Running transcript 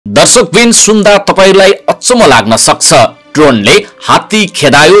दर्शकबिन सुन्दा तपाईलाई अचम्म लाग्न सक्छ। ड्रोनले हात्ती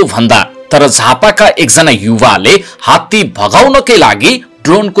खेदायो भन्दा, तर झापाका एकजना युवाले हात्ती भगाउनकै लागि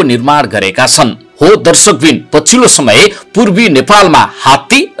ड्रोनको निर्माण गरेका छन्। हो दर्शकबिन, पछिल्लो समय पूर्वी नेपालमा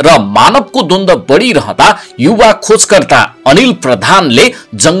हात्ती र मानवको द्वन्द्व बढिरहँदा युवा खोजकर्ता अनिल प्रधानले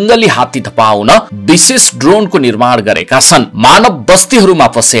जंगली हात्ती धपाउन विशेष ड्रोनको निर्माण गरेका छन्। मानव बस्तीहरूमा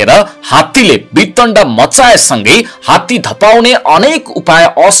पसेर हात्तीले वितण्ड मचाएसँगै हात्ती धपाउने अनेक उपाय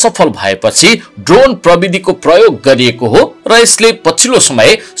असफल भएपछि ड्रोन प्रविधिको प्रयोग गरिएको हो र यसले पछिल्लो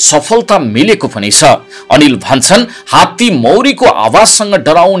समय सफलता मिलेको पनि छ। अनिल भन्छन्, हात्ती मौरीको आवाजसँग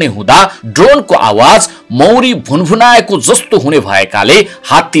डराउने हुँदा ड्रोनको आवाज मौरी भुनभुनाएको जस्तो हुने भएकाले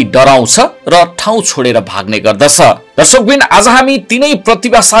हात्ती डराउँछ र ठाउँ छोडेर भाग्ने गर्दछ। दर्शकबिन, आज हामी तिनै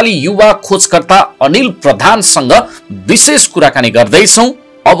प्रतिभाशाली युवा खोजकर्ता अनिल प्रधानसँग विशेष कुराकानी गर्दैछौँ।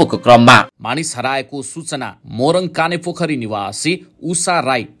 अबको क्रममा मानिस हराएको सूचना। मोरङ कानेपोखरी निवासी उषा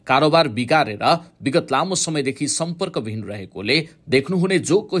राई कारोबार बिगारेर विगत लामो समयदेखि सम्पर्कविहीन रहेकोले देख्नुहुने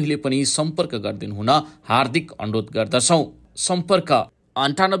जो कोहीले पनि सम्पर्क गरिदिनु हुन हार्दिक अनुरोध गर्दछौँ। सम्पर्क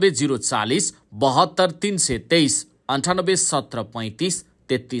 9804 72 323 98 17 35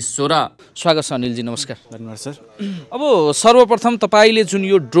 33 16। स्वागत छ अनिलजी, नमस्कार। धन्यवाद सर। अब सर्वप्रथम तपाईले जुन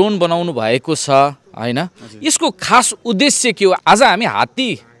यो ड्रोन बनाउनु भएको छ हैन, यसको खास उद्देश्य के हो? आज हामी हात्ती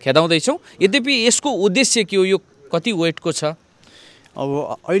खेदाउँदैछौँ, यद्यपि यसको उद्देश्य के हो? यो कति वेटको छ? अब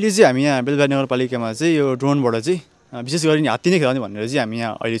अहिले चाहिँ हामी यहाँ बेलबारी नगरपालिकामा चाहिँ यो ड्रोनबाट चाहिँ विशेष गरी हात्ती नै खेदाउने भनेर चाहिँ हामी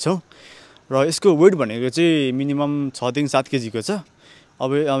यहाँ अहिले छौँ र यसको वेट भनेको चाहिँ मिनिमम 6 देखि 7 केजीको छ।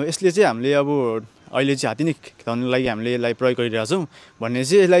 अब यसले चाहिँ हामीले अब अहिले चाहिँ हात्ती नै खेदाउनको लागि हामीले यसलाई प्रयोग गरिरहेका छौँ भन्ने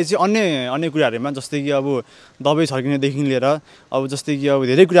चाहिँ यसलाई चाहिँ अन्य कुराहरूमा जस्तै कि अब दबाई छर्किनेदेखि लिएर अब जस्तै कि अब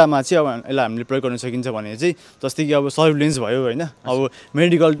धेरै कुरामा चाहिँ अब यसलाई हामीले प्रयोग गर्न सकिन्छ भने चाहिँ जस्तै कि अब सर्भिलेन्स भयो होइन, अब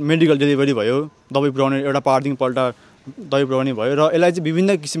मेडिकल डेलिभरी भयो, दबाई पुर्याउने एउटा पाहाडदेखि पल्ट दबाई पुर्याउने भयो र यसलाई चाहिँ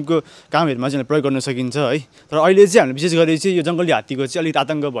विभिन्न किसिमको कामहरूमा चाहिँ प्रयोग गर्न सकिन्छ है। तर अहिले चाहिँ हामीले विशेष गरी चाहिँ यो जङ्गली हात्तीको चाहिँ अलिक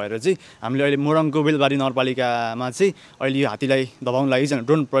आतङ्क भएर चाहिँ हामीले अहिले मोरङको बेलबारी नगरपालिकामा चाहिँ अहिले यो हात्तीलाई दबाउन लागि चाहिँ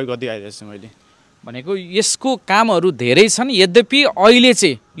ड्रोन प्रयोग गर्दै आइरहेको छौँ। अहिले भनेको यसको कामहरू धेरै छन्, यद्यपि अहिले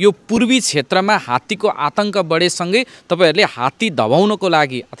चाहिँ यो पूर्वी क्षेत्रमा हात्तीको आतङ्क बढेसँगै तपाईँहरूले हात्ती दबाउनको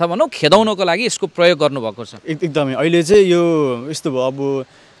लागि अथवा भनौँ खेदाउनको लागि यसको प्रयोग गर्नुभएको छ। एकदमै अहिले चाहिँ यो यस्तो भयो,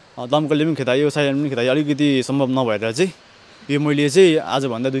 अब दमकलले पनि खेदायो, साइलेन्ट पनि खेदायो, अलिकति सम्भव नभएर चाहिँ यो मैले चाहिँ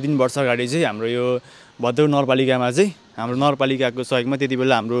आजभन्दा 2-3 वर्ष अगाडि चाहिँ हाम्रो यो भद्रपुर नगरपालिकामा चाहिँ हाम्रो नगरपालिकाको सहयोगमा त्यति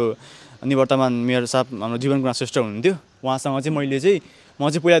बेला हाम्रो निवर्तमान मेयर साहब हाम्रो जीवन कुमार श्रेष्ठ हुनुहुन्थ्यो, उहाँसँग चाहिँ म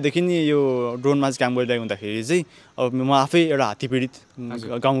चाहिँ पहिलादेखि नि यो ड्रोनमा चाहिँ काम गरिरहेको हुँदाखेरि चाहिँ अब म आफै एउटा हात्ती पीडित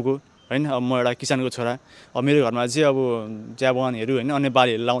गाउँको होइन, अब म एउटा किसानको छोरा, अब मेरो घरमा चाहिँ अब चिया बगानहरू होइन अन्य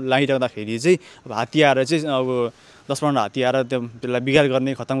बालीहरू लागिरहँदाखेरि चाहिँ अब हात्ती आएर चाहिँ अब 10-15 हात्ती आएर त्यसलाई बिगार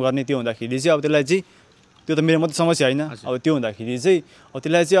गर्ने खतम गर्ने, त्यो हुँदाखेरि चाहिँ अब त्यसलाई चाहिँ त्यो त मेरो मात्रै समस्या होइन। अब त्यो हुँदाखेरि चाहिँ अब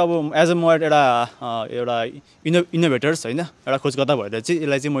त्यसलाई चाहिँ अब एज अ म एउटा इनोभेटर्स होइन, एउटा खोजकर्ता भएर चाहिँ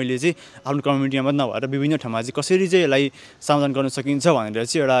यसलाई चाहिँ मैले चाहिँ आफ्नो कम्युनिटीमा मात्रै नभएर विभिन्न ठाउँमा चाहिँ कसरी चाहिँ यसलाई समाधान गर्न सकिन्छ भनेर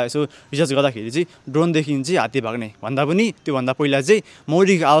चाहिँ एउटा यसो रिसर्च गर्दाखेरि चाहिँ ड्रोनदेखि चाहिँ हात्ती भाग्ने भन्दा पनि त्योभन्दा पहिला चाहिँ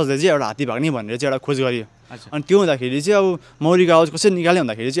मौरीको आवाजले चाहिँ एउटा हात्ती भाग्ने भनेर चाहिँ एउटा खोज गरियो। अनि त्यो हुँदाखेरि चाहिँ अब मौरीको आवाज कसरी निकाल्यो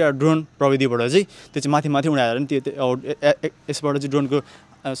भन्दाखेरि चाहिँ एउटा ड्रोन प्रविधिबाट चाहिँ त्यो चाहिँ माथि उडाएर नि त्यो यसबाट चाहिँ ड्रोनको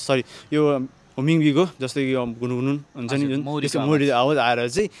यो हुमिङबीको जस्तै कि गुनगुनुन हुन्छ नि जुन मौरी आवाज आएर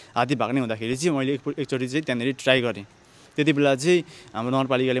चाहिँ हात्ती भाग्ने हुँदाखेरि चाहिँ मैले एकचोटि चाहिँ त्यहाँनिर ट्राई गरेँ। त्यति बेला चाहिँ हाम्रो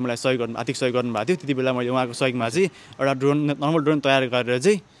नगरपालिकाले मलाई आर्थिक सहयोग गर्नुभएको थियो। त्यति बेला मैले उहाँको सहयोगमा चाहिँ एउटा नर्मल ड्रोन तयार गरेर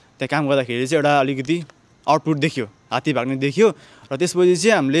चाहिँ त्यहाँ काम गर्दाखेरि चाहिँ एउटा अलिकति आउटपुट देखियो, हात्ती भाग्ने देखियो। र त्यसपछि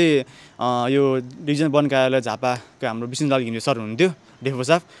चाहिँ हामीले यो डिभिजन वन कार्यालय झापाका हाम्रो विष्णुलाल घिमिरे सर हुनुहुन्थ्यो, डेफो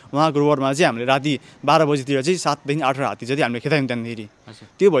साहब, उहाँको रोडमा चाहिँ हामीले राति 12 बजीतिर चाहिँ 7 देखि 8 हात्ती जति हामीले खेदायौँ त्यहाँनिर।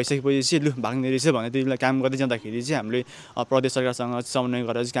 त्यो भइसकेपछि चाहिँ लु भाग्ने रहेछ भने त्यति बेला काम गर्दै जाँदाखेरि चाहिँ हामीले प्रदेश सरकारसँग समन्वय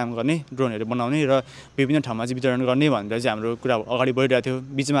गरेर चाहिँ काम गर्ने, ड्रोनहरू बनाउने र विभिन्न ठाउँमा चाहिँ वितरण गर्ने भनेर चाहिँ हाम्रो कुरा अगाडि बढिरहेको थियो।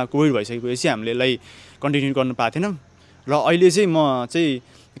 बिचमा कोभिड भइसकेपछि हामीले यसलाई कन्टिन्यू गर्नु पाएको थिएनौँ र अहिले चाहिँ म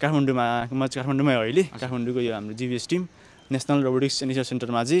चाहिँ काठमाडौँमै हो। अहिले काठमाडौँको यो हाम्रो GBS team national robotics research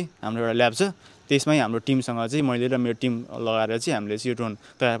सेन्टरमा चाहिँ हाम्रो एउटा ल्याब छ, त्यसमै हाम्रो टिमसँग चाहिँ मैले र मेरो टिम लगाएर चाहिँ हामीले चाहिँ यो ड्रोन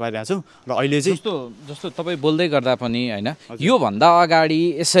तयार पारिरहेको छौँ। र अहिले चाहिँ जस्तो तपाईँ बोल्दै गर्दा पनि होइन, योभन्दा अगाडि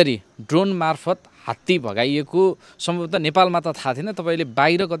यसरी ड्रोन मार्फत हात्ती भगाइएको सम्भवतः नेपालमा त थाहा थिएन, तपाईँले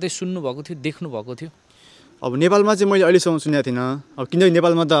बाहिर कतै सुन्नुभएको थियो, देख्नुभएको थियो? अब नेपालमा चाहिँ मैले अहिलेसम्म सुनेको थिइनँ। अब किनकि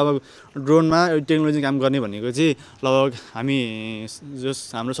नेपालमा त अब ड्रोनमा टेक्नोलोजी काम गर्ने भनेको चाहिँ लगभग हामी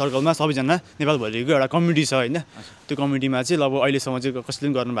हाम्रो सर्कलमा सबैजना नेपालभरिको एउटा कम्युनिटी छ होइन, त्यो कम्युनिटीमा चाहिँ लगभग अहिलेसम्म चाहिँ कसैले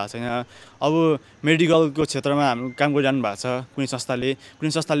पनि गर्नु भएको छैन। अब मेडिकलको क्षेत्रमा हाम्रो काम गरिरहनु भएको छ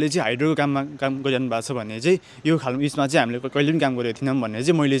कुनै संस्थाले चाहिँ हाइड्रोको काम गरिरहनु भएको छ भने चाहिँ यो खालको यसमा चाहिँ हामीले कहिले पनि काम गरेको थिएनौँ भन्ने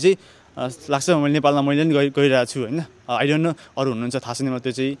चाहिँ मैले चाहिँ लाग्छ मैले नेपालमा मैले पनि गरिरहेको छु होइन। आई डोन्ट नो अरू हुनुहुन्छ थाहा छैन मलाई,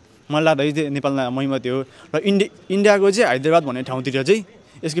 त्यो चाहिँ मलाई लाग्दा चाहिँ नेपालमा मै मात्रै हो। र इन्डियाको चाहिँ हैदराबाद भन्ने ठाउँतिर चाहिँ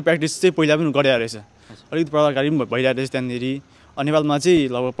यसको प्र्याक्टिस चाहिँ पहिला पनि गरिरहेको रहेछ, अलिकति प्रभावकारी पनि भइरहेको रहेछ त्यहाँनिर। नेपालमा चाहिँ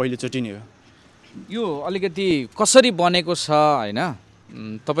लगभग पहिलोचोटि नै हो। यो अलिकति कसरी बनेको छ होइन,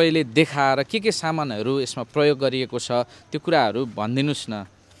 तपाईँले देखाएर के सामानहरू यसमा प्रयोग गरिएको छ त्यो कुराहरू भनिदिनुहोस् न।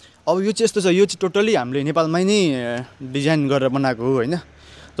 अब यो चाहिँ यस्तो छ, यो चाहिँ टोटल्ली हामीले नेपालमै नै डिजाइन गरेर बनाएको हो होइन।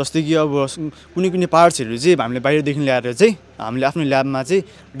 जस्तै कि अब कुनै पार्ट्सहरू चाहिँ हामीले बाहिरदेखि ल्याएर चाहिँ हामीले आफ्नो ल्याबमा चाहिँ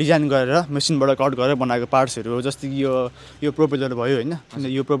डिजाइन गरेर मेसिनबाट कट गरेर बनाएको पार्ट्सहरू हो। जस्तै कि यो प्रोपेलर भयो होइन,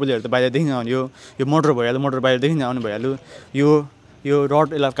 यो प्रोपेलरहरू त बाहिरदेखि नै आउने हो। यो मोटर भइहाल्यो, मोटर बाहिरदेखि नै आउने भइहाल्यो। यो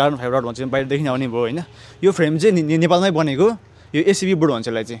रड, यसलाई कार्बन फाइबर रड भन्छ, बाहिरदेखि आउने भयो होइन। यो फ्रेम चाहिँ नेपालमै बनेको, यो एसिबी बोर्ड भन्छ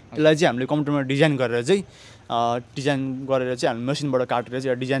यसलाई चाहिँ हामीले कम्प्युटरमा डिजाइन गरेर चाहिँ हामीले मेसिनबाट काटेर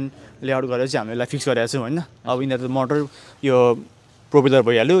चाहिँ डिजाइन लेआउट गरेर चाहिँ हामीले यसलाई फिक्स गरेका छौँ होइन। अब यिनीहरू मोटर, यो प्रोपेलर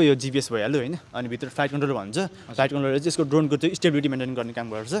भइहाल्यो, यो जिपिएस भइहाल्यो होइन। अनि भित्र फ्लाइट कन्ट्रोल भन्छ, फ्लाइट कन्ट्रोलले चाहिँ यसको ड्रोनको चाहिँ स्टेबिलिटी मेन्टेन गर्ने काम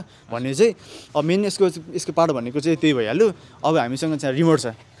गर्छ भन्ने चाहिँ। अब मेन यसको पार्ट भनेको चाहिँ त्यही भइहाल्यो। अब हामीसँग चाहिँ रिमोट छ,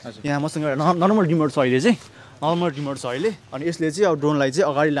 यहाँ मसँग नर्मल रिमोट छ अहिले चाहिँ, नर्मल रिमोट छ अहिले। अनि यसले चाहिँ अब ड्रोनलाई चाहिँ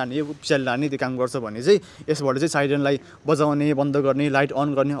अगाडि लाने, पछाडि लाने त्यो काम गर्छ भने चाहिँ यसबाट चाहिँ साइरेनलाई बजाउने, बन्द गर्ने, लाइट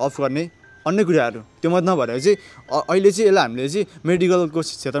अन गर्ने, अफ गर्ने, अन्य कुराहरू। त्यो मात्र नभएर चाहिँ अहिले चाहिँ यसलाई हामीले चाहिँ मेडिकलको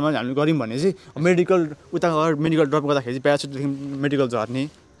क्षेत्रमा हामीले गऱ्यौँ भने चाहिँ मेडिकल उता मेडिकल ड्रप गर्दाखेरि चाहिँ प्यारासुटदेखि मेडिकल झर्ने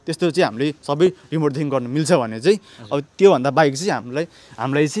त्यस्तो चाहिँ हामीले सबै रिमोटदेखि गर्नु मिल्छ भने चाहिँ। अब त्योभन्दा बाहेक चाहिँ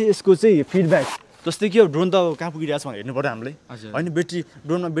हामीलाई चाहिँ यसको चाहिँ फिडब्याक, जस्तै कि अब ड्रोन त कहाँ पुगिरहेको छ भनेर हेर्नु पऱ्यो हामीले होइन।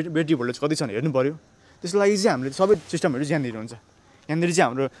 ड्रोनमा ब्याट्री भोल्टेज कति छ भनेर हेर्नु पऱ्यो। त्यसको लागि चाहिँ हामीले सबै सिस्टमहरू यहाँनिर हुन्छ। यहाँनिर चाहिँ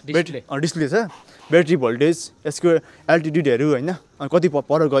हाम्रो डिस्प्ले छ, ब्याट्री भोल्टेज, यसको एल्टिट्युडहरू होइन, कति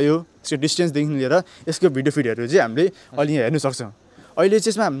पर गयो, यसको डिस्टेन्सदेखि लिएर यसको भिडियो फिडहरू चाहिँ हामीले अहिले यहाँ हेर्नु सक्छौँ। अहिले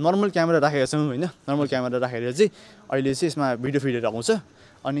चाहिँ यसमा नर्मल क्यामेरा राखेका छौँ होइन। नर्मल क्यामेरा राखेर चाहिँ अहिले चाहिँ यसमा भिडियो फिडहरू आउँछ।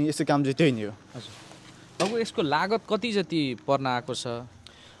 अनि यसको काम चाहिँ त्यही नै हो। अब यसको लागत कति जति पर्न आएको छ?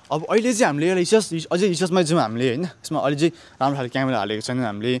 अब अहिले चाहिँ हामीले यसलाई अझै रिसर्चमै छौँ हामीले होइन। यसमा अहिले चाहिँ राम्रो खालको क्यामेरा हालेको छैन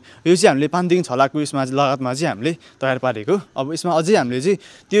हामीले। यो चाहिँ हामीले 5 देखि 6 लाखको यसमा चाहिँ लागतमा चाहिँ हामीले तयार पारेको। अब यसमा अझै हामीले चाहिँ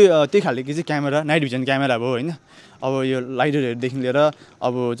त्यही खालको चाहिँ क्यामेरा, नाइट भिजन क्यामेरा भयो होइन। अब यो लाइटरहरूदेखि लिएर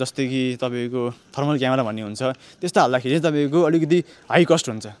अब जस्तै कि तपाईँको थर्मल क्यामेरा भन्ने हुन्छ, त्यस्तो हाल्दाखेरि चाहिँ तपाईँको अलिकति हाई कस्ट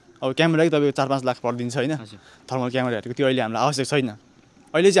हुन्छ। अब क्यामेरा तपाईँको 4-5 लाख पर्दिन्छ होइन। थर्मल क्यामेराहरूको त्यो अहिले हामीलाई आवश्यक छैन।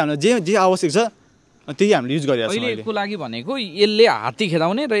 अहिले चाहिँ हामीलाई जे आवश्यक छ त्यही हामीले युज गरिरहेको छौँ अहिलेको लागि भनेको। यसले हात्ती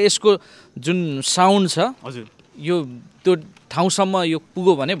खेदाउने र यसको जुन साउन्ड छ हजुर, यो त्यो ठाउँसम्म यो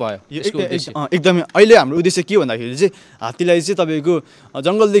पुग्यो भने भयो यसको उद्देश्य। एकदमै अहिले हाम्रो उद्देश्य के भन्दाखेरि चाहिँ हात्तीलाई चाहिँ तपाईँको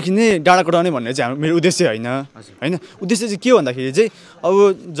जङ्गलदेखि नै डाँडा कटाउने भन्ने चाहिँ मेरो उद्देश्य होइन। उद्देश्य चाहिँ के भन्दाखेरि चाहिँ अब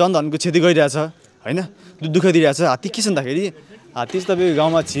जनधनको क्षति गरिरहेछ होइन, दुःख दिइरहेछ। हात्ती के छ भन्दाखेरि हात्ती चाहिँ तपाईँको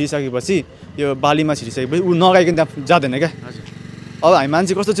गाउँमा छिरिसकेपछि, यो बालीमा छिरिसकेपछि ऊ नगाइकन त्यहाँ जाँदैन क्या। अब हामी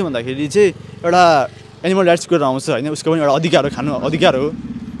मान्छे कस्तो छ भन्दाखेरि चाहिँ एउटा एनिमल राइट्स गरेर आउँछ होइन, उसको पनि एउटा अधिकार हो, खानु अधिकार हो।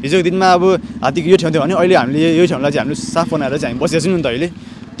 हिजोको दिनमा अब हात्तीको यो ठाउँ थियो भने अहिले हामीले यो ठाउँलाई चाहिँ हामीले साफ बनाएर चाहिँ हामी बसेको छौँ नि त अहिले।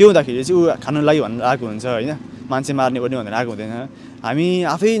 त्यो हुँदाखेरि चाहिँ ऊ खानु लागि भनेर आएको हुन्छ होइन, मान्छे मार्ने ओर्ने भनेर आएको हुँदैन। हामी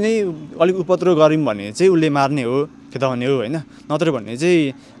आफै नै अलिक उपद्रो गऱ्यौँ भने चाहिँ उसले मार्ने हो, खेदाउने हो होइन। नत्र भने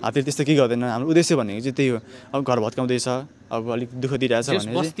चाहिँ हात्तीले त्यस्तो केही गर्दैन। हाम्रो उद्देश्य भनेको चाहिँ त्यही हो। अब घर भत्काउँदैछ, अब अलिक दुःख दिइरहेछ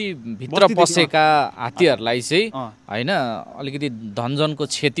भने बस्तीभित्र पसेका हात्तीहरूलाई चाहिँ होइन अलिकति धनजनको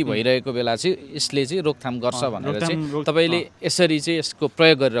क्षति भइरहेको बेला चाहिँ यसले चाहिँ रोकथाम गर्छ भनेर चाहिँ तपाईँले यसरी चाहिँ यसको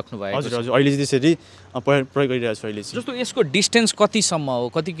प्रयोग गरिराख्नु भएको? हजुर हजुर, अहिले चाहिँ त्यसरी प्रयोग गरिरहेको छु अहिले चाहिँ। जस्तो यसको डिस्टेन्स कतिसम्म हो,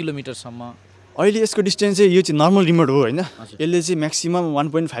 कति किलोमिटरसम्म? अहिले यसको डिस्टेन्स चाहिँ यो चाहिँ नर्मल रिमोट हो होइन। यसले चाहिँ म्याक्सिमम्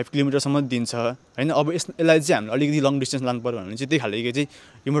 1.5 किलोमिटरसम्म दिन्छ होइन। अब यसलाई चाहिँ हामीले अलिकति लङ डिस्टेन्स लानु पऱ्यो भने चाहिँ त्यही खालको चाहिँ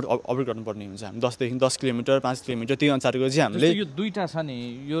रिमोट अपरेट गर्नुपर्ने हुन्छ। हामी 10 देखि 10 किलोमिटर, 5 किलोमिटर त्यही अनुसारको चाहिँ हामीले। यो दुईवटा छ नि,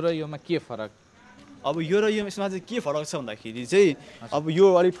 यो र योमा के फरक? अब यो र यो यसमा चाहिँ के फरक छ भन्दाखेरि चाहिँ अब यो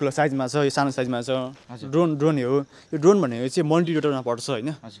अलिक ठुलो साइजमा छ, यो सानो साइजमा छ। ड्रोन हो। यो ड्रोन भनेको चाहिँ मल्टी रोटरमा पर्छ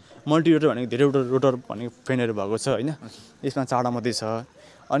होइन। मल्टी रोटर भनेको धेरै रोटर भनेको फेनहरू भएको छ होइन। यसमा 4वटा मात्रै छ।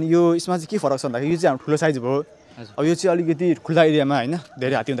 अनि यो यसमा चाहिँ के फरक छ भन्दाखेरि यो चाहिँ हाम्रो ठुलो साइज भयो। अब यो चाहिँ अलिकति खुल्ला एरियामा होइन,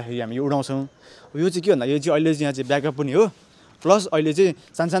 धेरै हात्ती हुँदाखेरि हामी यो उडाउँछौँ। यो चाहिँ के भन्दाखेरि चाहिँ अहिले चाहिँ यहाँ चाहिँ ब्याकअप पनि हो, प्लस अहिले चाहिँ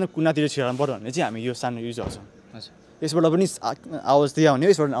सानो कुनातिर छिराउनु पऱ्यो भने चाहिँ हामी यो सानो युज गर्छौँ। यसबाट पनि आवाज त्यही आउने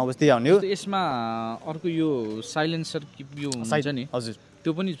हो, यसबाट आवाज त्यही आउने हो। यसमा अर्को यो साइलेन्सर यो हुन्छ नि, हजुर,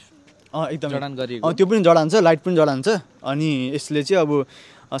 त्यो पनि एकदम जडान गरिएको? त्यो पनि जडान्छ, लाइट पनि जडान्छ। अनि यसले चाहिँ अब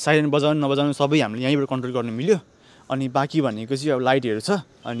साइरेन बजाउनु नबजाउनु सबै हामीले यहीँबाट कन्ट्रोल गर्नु मिल्यो। अनि बाँकी भनेको चाहिँ अब लाइटहरू छ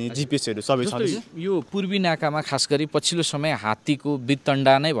अनि जिपिएसहरू सबै छ। यो पूर्वी नाकामा खास गरी पछिल्लो समय हात्तीको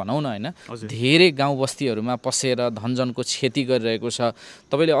वितण्डा नै भनौँ न होइन, धेरै गाउँ बस्तीहरूमा पसेर धनजनको क्षति गरिरहेको छ।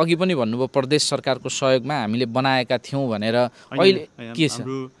 तपाईँले अघि पनि भन्नुभयो प्रदेश सरकारको सहयोगमा हामीले बनाएका थियौँ भनेर। अहिले के छ?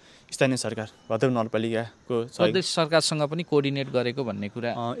 स्थानीय सरकार भदौ नगरपालिकाको प्रदेश सरकारसँग पनि कोअर्डिनेट गरेको भन्ने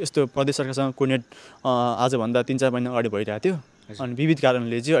कुरा यस्तो प्रदेश सरकारसँग कोअर्डिनेट आजभन्दा 3-4 महिना अगाडि भइरहेको थियो अनि विविध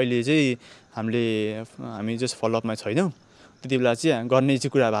कारणले चाहिँ अहिले चाहिँ हामी जस्ट फलोअपमा छैनौँ त्यति बेला चाहिँ गर्ने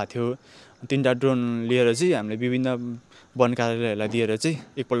चाहिँ कुरा भएको थियो 3टा ड्रोन लिएर चाहिँ हामीले विभिन्न वन कार्यालयहरूलाई दिएर चाहिँ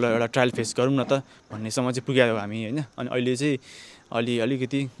एकपल्ट एउटा ट्रायल फेस गरौँ न त भन्नेसम्म चाहिँ पुग्यौँ हामी होइन अनि अहिले चाहिँ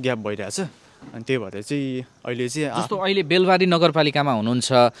अलिकति ग्याप भइरहेछ अनि त्यही भएर चाहिँ अहिले चाहिँ जस्तो अहिले बेलबारी नगरपालिकामा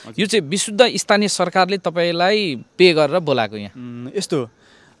हुनुहुन्छ यो चाहिँ विशुद्ध स्थानीय सरकारले तपाईँलाई पे गरेर बोलाएको यहाँ यस्तो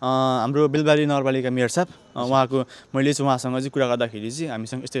हाम्रो बेलबारी नगरपालिका मेयर साहब उहाँको मैले चाहिँ उहाँसँग चाहिँ कुरा गर्दाखेरि चाहिँ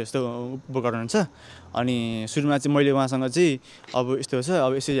हामीसँग यस्तो उपकरण छ अनि सुरुमा चाहिँ मैले उहाँसँग चाहिँ अब यस्तो छ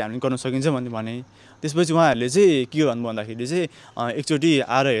अब यसरी हामीले गर्न सकिन्छ भने त्यसपछि उहाँहरूले चाहिँ के गर्नु भन्दाखेरि चाहिँ एकचोटि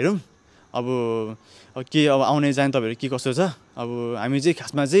आएर हेरौँ अब आउने जाने तपाईँहरू के कस्तो छ अब हामी चाहिँ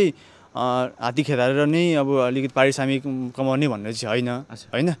खासमा चाहिँ हात्ती खेदाएर नै अब अलिकति पारिश्रमिक कमाउने भन्ने चाहिँ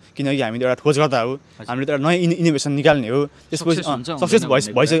होइन किनकि हामी त एउटा खोजकर्ता हो हामीले त एउटा नयाँ इनोभेसन निकाल्ने हो त्यसपछि सक्सेस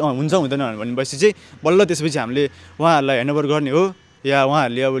भइसक्यो हुन्छ हुँदैन भनेपछि चाहिँ बल्ल त्यसपछि हामीले उहाँहरूलाई ह्यान्डओभर गर्ने हो या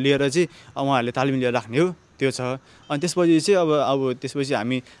उहाँहरूले अब लिएर चाहिँ उहाँहरूले तालिम लिएर राख्ने हो त्यो छ अनि त्यसपछि चाहिँ अब त्यसपछि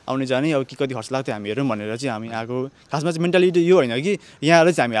हामी आउने जाने अब कति खर्च लाग्थ्यो हामी हेरौँ भनेर चाहिँ हामी आएको खासमा चाहिँ मेन्टालिटी यो होइन कि यहाँ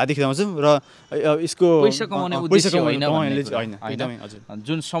आएर चाहिँ हामी हात्ती खेदाउँछौँ र यसको पैसा कमाउने उद्देश्य होइन एकदमै हजुर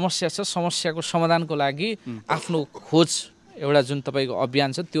जुन समस्या छ समस्याको समाधानको लागि आफ्नो खोज एउटा जुन तपाईँको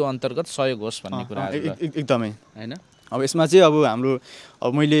अभियान छ त्यो अन्तर्गत सहयोग होस् भन्ने कुरा एकदमै होइन अब यसमा चाहिँ अब हाम्रो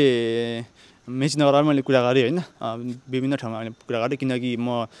अब मैले मेची नगरमा मैले कुरा गरेँ होइन विभिन्न ठाउँमा मैले कुरा गरेँ किनकि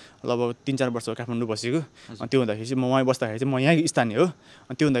म लगभग 3-4 वर्ष काठमाडौँ बसेको अनि त्यो हुँदाखेरि चाहिँ म वहीँ बस्दाखेरि चाहिँ म यहीँ स्थानीय हो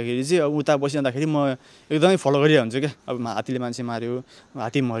अनि त्यो हुँदाखेरि चाहिँ अब उता बसिरहँदाखेरि म एकदमै फलो गरिरहेको हुन्छु क्या अब हात्तीले मान्छे मार्यो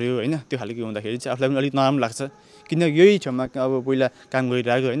हात्ती मऱ्यो होइन त्यो खालको हुँदाखेरि चाहिँ आफूलाई पनि अलिक नराम्रो लाग्छ किनकि यही ठाउँमा अब पहिला काम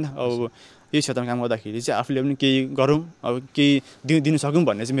गरिरहेको होइन अब यही क्षेत्रमा काम गर्दाखेरि चाहिँ आफूले पनि केही गरौँ अब केही दिनु सकौँ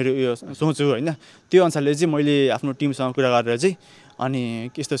भन्ने चाहिँ मेरो यो सोच हो होइन त्यो अनुसारले चाहिँ मैले आफ्नो टिमसँग कुरा गरेर चाहिँ अनि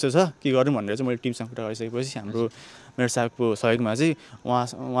यस्तो छ के गरौँ भनेर चाहिँ मैले टिमसँग कुरा गरिसकेपछि हाम्रो मेयर साहबको सहयोगमा चाहिँ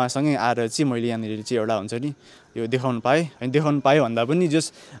उहाँसँगै आएर चाहिँ मैले यहाँनिर चाहिँ एउटा हुन्छ नि यो देखाउनु पाएँ अनि देखाउनु पाएँ भन्दा पनि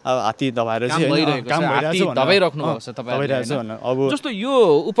जस अब हात्ती दबाएर चाहिँ काम दबाइराख्नु भएको छ अब जस्तो यो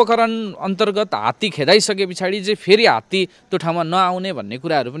उपकरण अन्तर्गत हात्ती खेदाइसके पछाडि चाहिँ फेरि हात्ती त्यो ठाउँमा नआउने भन्ने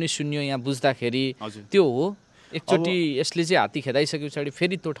कुराहरू पनि सुन्यो यहाँ बुझ्दाखेरि त्यो हो एकचोटि यसले चाहिँ हात्ती खेदाइसके पछाडि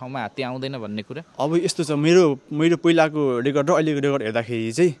फेरि त्यो ठाउँमा हात्ती आउँदैन भन्ने कुरा अब यस्तो छ मेरो पहिलाको रेकर्ड र अहिलेको रेकर्ड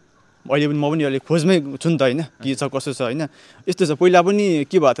हेर्दाखेरि चाहिँ अहिले पनि म पनि अहिले खोजमै छु नि त होइन के छ कसो छ होइन यस्तो छ पहिला पनि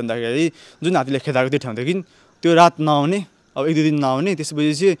के भएको थियो भन्दाखेरि जुन हात्तीले खेदाएको त्यो ठाउँदेखि त्यो रात नआउने अब 1-2 दिन नआउने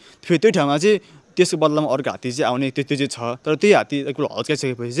त्यसपछि चाहिँ फेरि त्यही ठाउँमा चाहिँ त्यसको बदलामा अर्को हात्ती चाहिँ आउने त्यो चाहिँ छ तर त्यही हात्ती एकपल्ट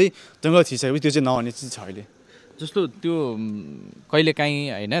हच्काइसकेपछि चाहिँ जङ्गल छिसकेपछि त्यो चाहिँ नआउने चाहिँ छ अहिले जस्तो त्यो कहिलेकाहीँ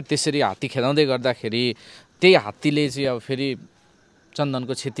होइन त्यसरी हात्ती खेदाउँदै गर्दाखेरि त्यही हात्तीले चाहिँ अब फेरि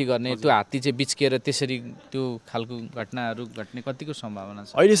चन्दनको क्षति गर्ने त्यो हात्ती चाहिँ बिच्किएर त्यसरी त्यो खालको घटनाहरू घट्ने कतिको सम्भावना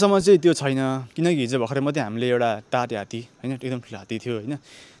छ अहिलेसम्म चाहिँ त्यो छैन किनकि हिजो भर्खरै मात्रै हामीले एउटा ताते हात्ती होइन एकदम ठुलो हात्ती थियो होइन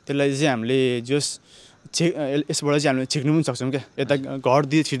त्यसलाई चाहिँ हामीले यसबाट चाहिँ हामीले छेक्नु पनि सक्छौँ क्या यता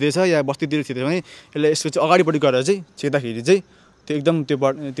घरतिर छिर्दैछ या बस्तीतिर छिर्दैछ भने यसलाई यसको चाहिँ अगाडिपट्टि गरेर चाहिँ छेक्दाखेरि चाहिँ त्यो एकदम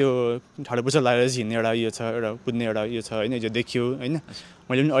त्यो ठाडो पुच्छर लगाएर चाहिँ हिँड्ने एउटा यो छ एउटा कुद्ने एउटा यो छ होइन जो देखियो होइन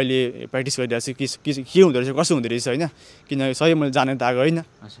मैले पनि अहिले प्र्याक्टिस गरिरहेको छु के हुँदो रहेछ कसो हुँदो रहेछ होइन किनकि सही मैले जाने त आएको होइन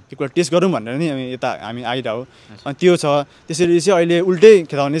एकपल्ट टेस्ट गरौँ भनेर नि हामी यता हामी आइरहेको अनि त्यो छ त्यसरी चाहिँ अहिले उल्टै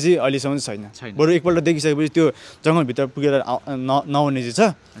खेदाउने चाहिँ अहिलेसम्म छैन बरु एकपल्ट देखिसकेपछि त्यो जङ्गलभित्र पुगेर नआउने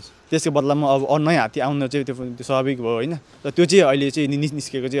चाहिँ छ त्यसको बदलामा अब नयाँ हात्ती आउनु चाहिँ त्यो स्वाभाविक भयो होइन र त्यो चाहिँ अहिले चाहिँ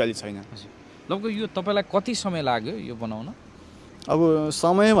निस्केको चाहिँ अहिले छैन लगभग यो तपाईँलाई कति समय लाग्यो यो बनाउन अब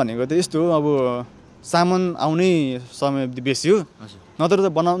समय भनेको त यस्तो अब सामान आउने समय बेसी हो नत्र त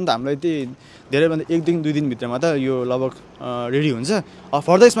बनाउनु त हामीलाई त्यही धेरैभन्दा 1 दिन 2 दिनभित्रमा त यो लगभग रेडी हुन्छ अब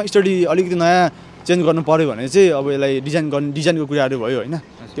फर्दर यसमा स्टडी अलिकति नयाँ चेन्ज गर्नु पऱ्यो भने चाहिँ अब यसलाई डिजाइनको कुराहरू भयो होइन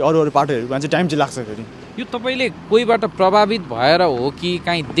त्यो अरू पार्टहरूमा चाहिँ टाइम चाहिँ लाग्छ फेरि यो तपाईँले कोहीबाट प्रभावित भएर हो कि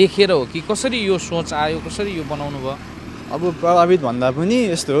काहीँ देखेर हो कि कसरी यो सोच आयो कसरी यो बनाउनु भयो अब प्रभावित भन्दा पनि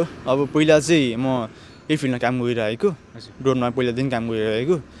यस्तो अब पहिला चाहिँ म यही फिल्डमा काम गरिरहेको ड्रोनमा पहिलादेखि काम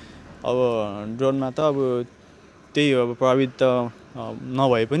गरिरहेको अब ड्रोनमा त अब त्यही अब प्रभावित त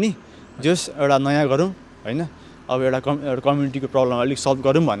नभए पनि जस एउटा नयाँ गरौँ होइन अब एउटा कम्युनिटीको प्रब्लम अलिक सल्भ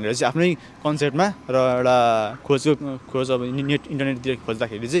गरौँ भनेर चाहिँ आफ्नै कन्सेप्टमा र एउटा खोज अब इन्टरनेटतिर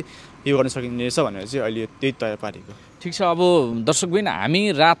खोज्दाखेरि चाहिँ यो गर्न सकिने रहेछ भनेर चाहिँ अहिले त्यही तयार पारेको ठिक छ अब दर्शकबिन हामी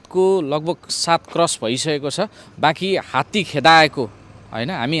रातको लगभग 7 क्रस भइसकेको छ बाँकी हात्ती खेदाएको होइन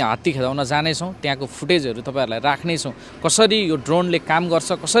हामी हात्ती खेदाउन जानेछौँ त्यहाँको फुटेजहरू तपाईँहरूलाई राख्नेछौँ कसरी यो ड्रोनले काम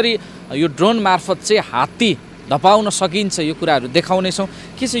गर्छ कसरी यो ड्रोन मार्फत चाहिँ हात्ती धपाउन सकिन्छ यो कुराहरू देखाउनेछौँ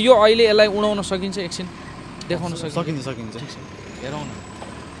के छ यो अहिले यसलाई उडाउन सकिन्छ एकछिन देखाउन सकिन्छ हेरौँ न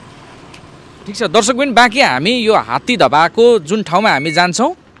ठिक छ दर्शकबिन, बाँकी हामी यो हात्ती धपाएको जुन ठाउँमा हामी जान्छौँ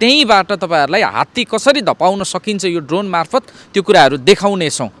त्यहीँबाट तपाईँहरूलाई हात्ती कसरी धपाउन सकिन्छ यो ड्रोन मार्फत त्यो कुराहरू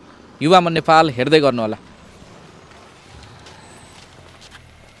देखाउनेछौँ। युवा मन नेपाल हेर्दै गर्नुहोला।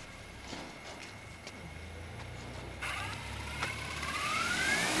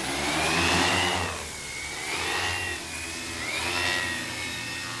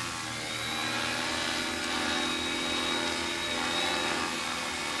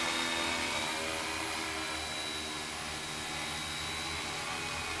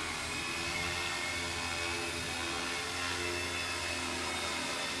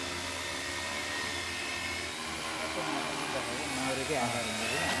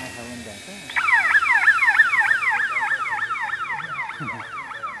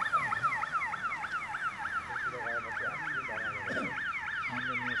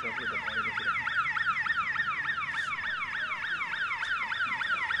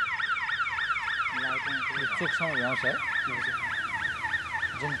 चोकसँग भ्याउँछ है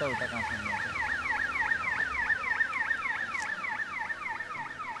जुन त उता कहाँसम्म भ्याउँछ।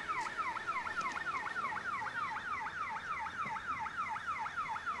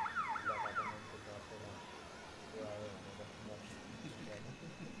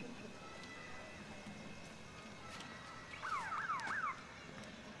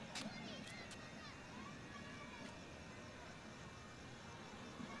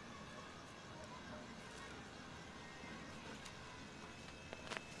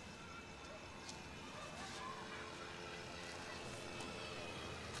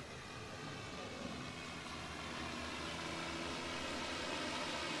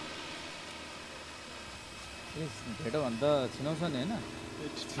 भेटो भन्दा छिनाउँछ नि होइन।